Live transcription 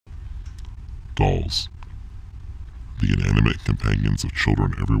Dolls. The inanimate companions of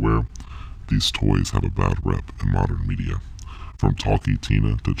children everywhere, these toys have a bad rep in modern media. From Talkie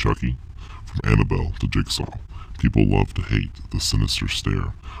Tina to Chucky, from Annabelle to Jigsaw, people love to hate the sinister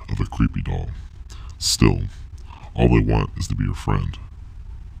stare of a creepy doll. Still, all they want is to be your friend,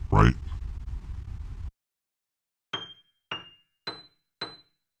 right?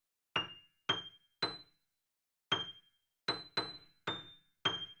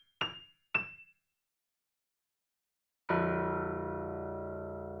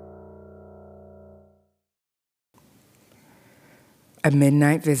 A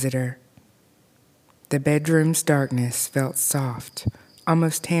midnight visitor. The bedroom's darkness felt soft,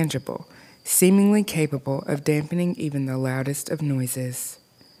 almost tangible, seemingly capable of dampening even the loudest of noises.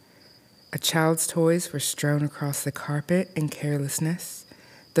 A child's toys were strewn across the carpet in carelessness,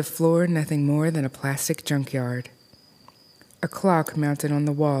 the floor nothing more than a plastic junkyard. A clock mounted on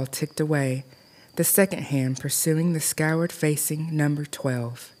the wall ticked away, the second hand pursuing the skyward facing number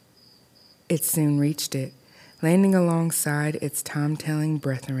 12. It soon reached it, landing alongside its time-telling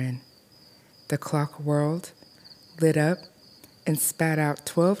brethren. The clock whirled, lit up, and spat out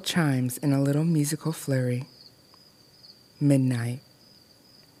 12 chimes in a little musical flurry. Midnight.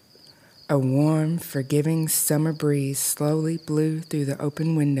 A warm, forgiving summer breeze slowly blew through the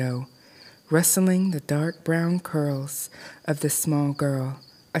open window, rustling the dark brown curls of the small girl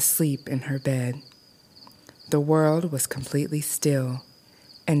asleep in her bed. The world was completely still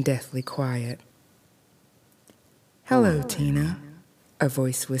and deathly quiet. "Hello, Tina," a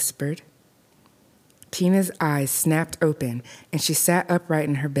voice whispered. Tina's eyes snapped open, and she sat upright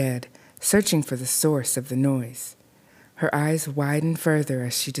in her bed, searching for the source of the noise. Her eyes widened further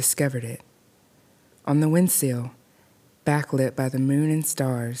as she discovered it. On the windsill, backlit by the moon and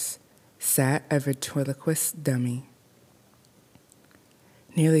stars, sat a ventriloquist dummy.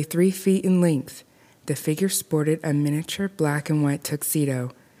 Nearly 3 feet in length, the figure sported a miniature black and white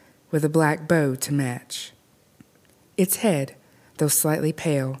tuxedo with a black bow to match. Its head, though slightly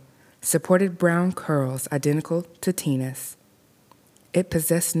pale, supported brown curls identical to Tina's. It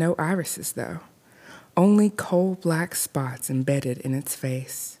possessed no irises, though, only coal-black spots embedded in its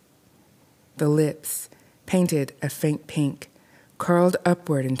face. The lips, painted a faint pink, curled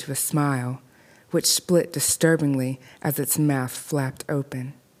upward into a smile, which split disturbingly as its mouth flapped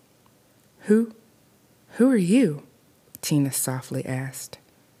open. Who are you?" Tina softly asked.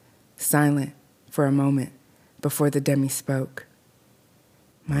 Silent for a moment before the dummy spoke.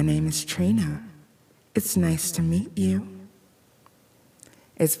 "My name is Trina. It's nice to meet you."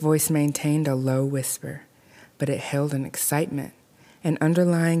 Its voice maintained a low whisper, but it held an excitement, an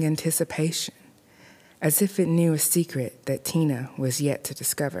underlying anticipation, as if it knew a secret that Tina was yet to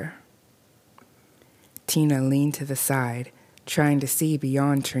discover. Tina leaned to the side, trying to see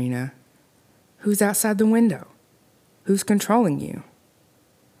beyond Trina. "Who's outside the window? Who's controlling you?"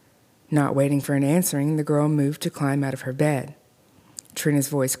 Not waiting for an answering, the girl moved to climb out of her bed. Trina's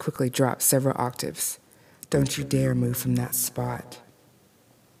voice quickly dropped several octaves. "Don't you dare move from that spot."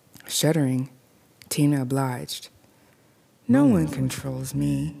 Shuddering, Tina obliged. "No one controls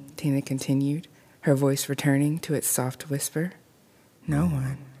me," Tina continued, her voice returning to its soft whisper. "No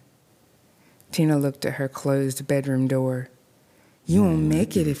one." Tina looked at her closed bedroom door. "You won't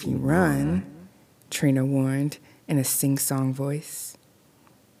make it if you run," Trina warned in a sing-song voice.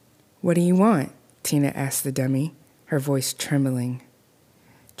 "What do you want?" Tina asked the dummy, her voice trembling.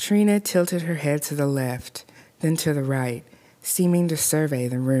 Trina tilted her head to the left, then to the right, seeming to survey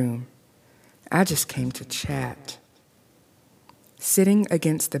the room. "I just came to chat." Sitting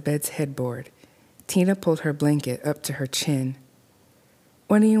against the bed's headboard, Tina pulled her blanket up to her chin.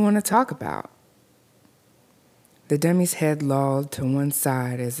 "What do you want to talk about?" The dummy's head lolled to one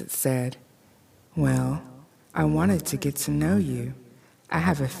side as it said, "Well, I wanted to get to know you. I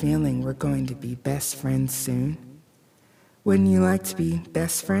have a feeling we're going to be best friends soon. Wouldn't you like to be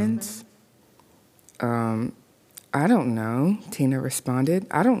best friends?" I don't know," Tina responded.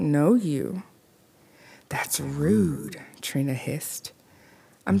 "I don't know you." "That's rude," Trina hissed.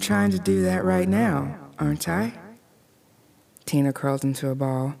 "I'm trying to do that right now, aren't I?" Tina curled into a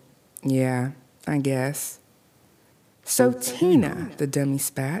ball. "Yeah, I guess." "So Tina," the dummy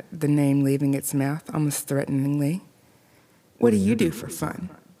spat, the name leaving its mouth almost threateningly. "What do you do for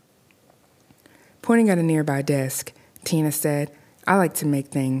fun?" Pointing at a nearby desk, Tina said, "I like to make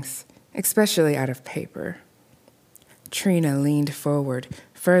things, especially out of paper." Trina leaned forward,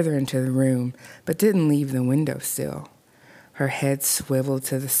 further into the room, but didn't leave the windowsill. Her head swiveled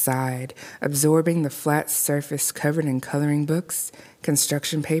to the side, absorbing the flat surface covered in coloring books,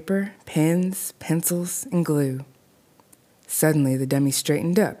 construction paper, pens, pencils, and glue. Suddenly, the dummy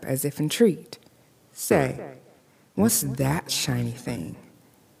straightened up as if intrigued. Say, what's that shiny thing?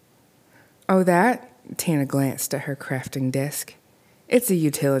 Oh, that? Tina glanced at her crafting desk. It's a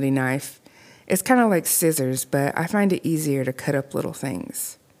utility knife. It's kind of like scissors, but I find it easier to cut up little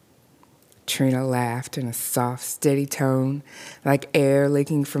things. Trina laughed in a soft, steady tone, like air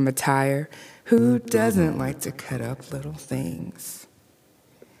leaking from a tire. Who doesn't like to cut up little things?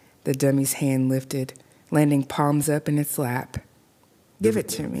 The dummy's hand lifted, landing palms up in its lap. Give it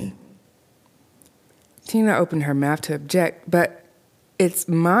to me. Tina opened her mouth to object, but it's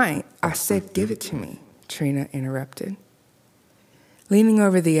mine. I said give it to me, Trina interrupted. Leaning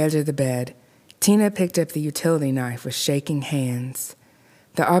over the edge of the bed, Tina picked up the utility knife with shaking hands.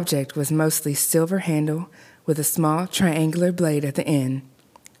 The object was mostly silver handle with a small triangular blade at the end,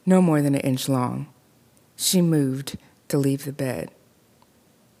 no more than 1 inch long. She moved to leave the bed.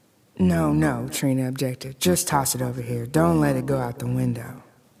 No, Trina objected. Just toss it over here. Don't let it go out the window.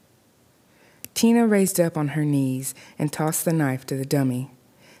 Tina raised up on her knees and tossed the knife to the dummy.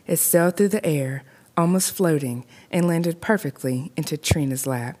 It sailed through the air, almost floating, and landed perfectly into Trina's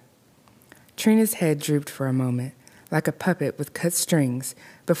lap. Trina's head drooped for a moment, like a puppet with cut strings,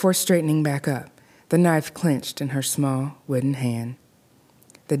 before straightening back up, the knife clenched in her small wooden hand.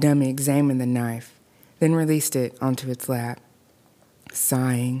 The dummy examined the knife, then released it onto its lap.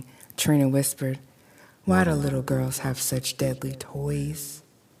 Sighing, Trina whispered, "Why do little girls have such deadly toys?"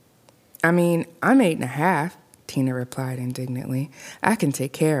 I'm 8.5, Tina replied indignantly. I can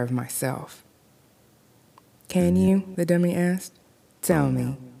take care of myself. Can you? The dummy asked. Tell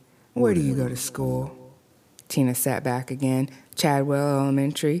me, where do you go to school? Tina sat back again. Chadwell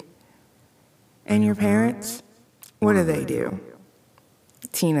Elementary. And your parents? What do they do?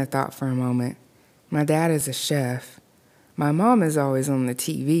 Tina thought for a moment. My dad is a chef. My mom is always on the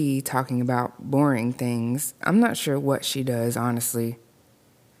TV talking about boring things. I'm not sure what she does, honestly.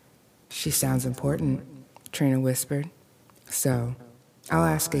 She sounds important, Trina whispered. So, I'll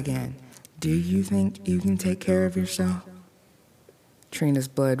ask again. Do you think you can take care of yourself? Trina's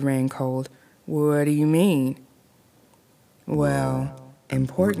blood ran cold. What do you mean? Well,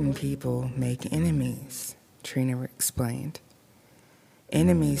 important people make enemies, Trina explained.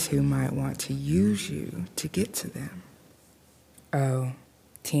 Enemies who might want to use you to get to them. Oh,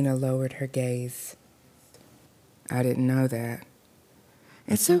 Tina lowered her gaze. I didn't know that.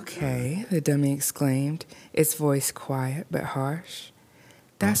 It's okay, the dummy exclaimed, its voice quiet but harsh.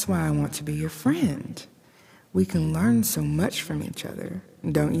 That's why I want to be your friend. We can learn so much from each other,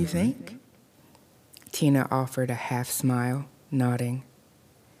 don't you think? Tina offered a half smile, nodding.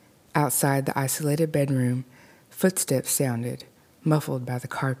 Outside the isolated bedroom, footsteps sounded, muffled by the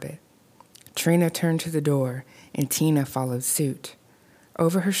carpet. Trina turned to the door, and Tina followed suit.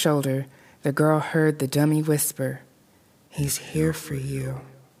 Over her shoulder, the girl heard the dummy whisper, "He's here for you."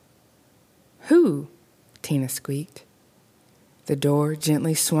 Who? Tina squeaked. The door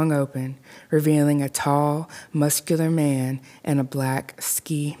gently swung open, revealing a tall, muscular man in a black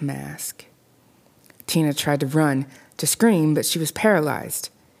ski mask. Tina tried to run, to scream, but she was paralyzed.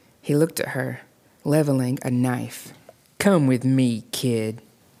 He looked at her, leveling a knife. Come with me, kid.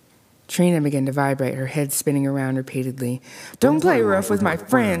 Trina began to vibrate, her head spinning around repeatedly. Don't play rough with my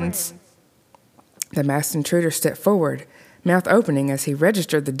friends. The masked intruder stepped forward, mouth opening as he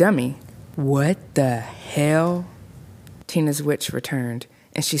registered the dummy. What the hell? Tina's witch returned,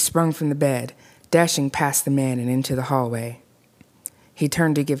 and she sprung from the bed, dashing past the man and into the hallway. He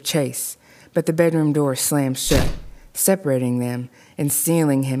turned to give chase, but the bedroom door slammed shut, separating them and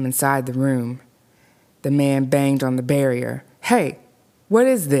sealing him inside the room. The man banged on the barrier. Hey, what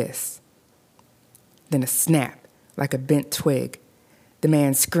is this? Then a snap, like a bent twig. The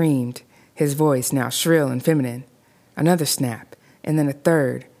man screamed, his voice now shrill and feminine. Another snap, and then a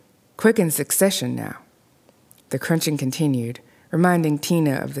third, quick in succession now. The crunching continued, reminding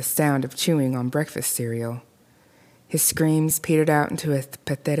Tina of the sound of chewing on breakfast cereal. His screams petered out into a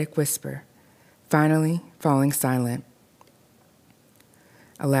pathetic whisper, finally falling silent.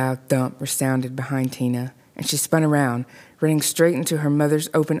 A loud thump resounded behind Tina, and she spun around, running straight into her mother's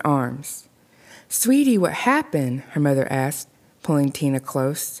open arms. Sweetie, what happened? Her mother asked, pulling Tina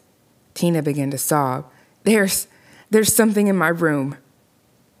close. Tina began to sob. There's something in my room.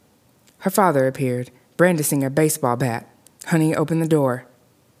 Her father appeared, brandishing a baseball bat. Honey, open the door.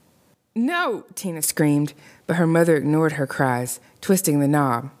 No, Tina screamed, but her mother ignored her cries, twisting the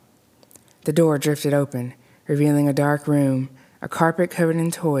knob. The door drifted open, revealing a dark room, a carpet covered in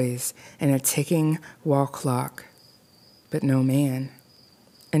toys, and a ticking wall clock. But no man,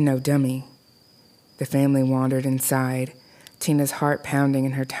 and no dummy. The family wandered inside, Tina's heart pounding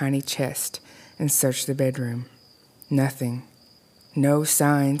in her tiny chest, and searched the bedroom. Nothing. No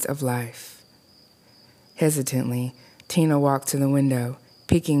signs of life. Hesitantly, Tina walked to the window,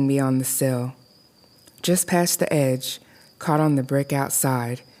 peeking beyond the sill. Just past the edge, caught on the brick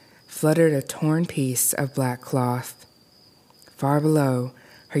outside, fluttered a torn piece of black cloth. Far below,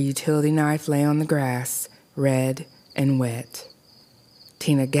 her utility knife lay on the grass, red and wet.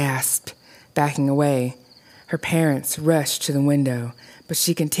 Tina gasped, backing away. Her parents rushed to the window, but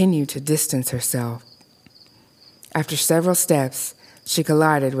she continued to distance herself. After several steps, she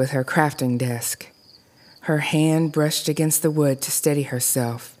collided with her crafting desk. Her hand brushed against the wood to steady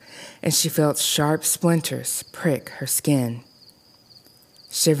herself, and she felt sharp splinters prick her skin.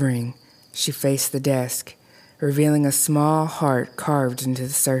 Shivering, she faced the desk, revealing a small heart carved into the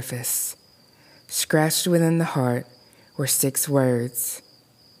surface. Scratched within the heart were 6 words: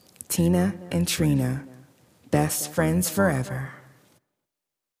 Tina and Trina, best friends forever.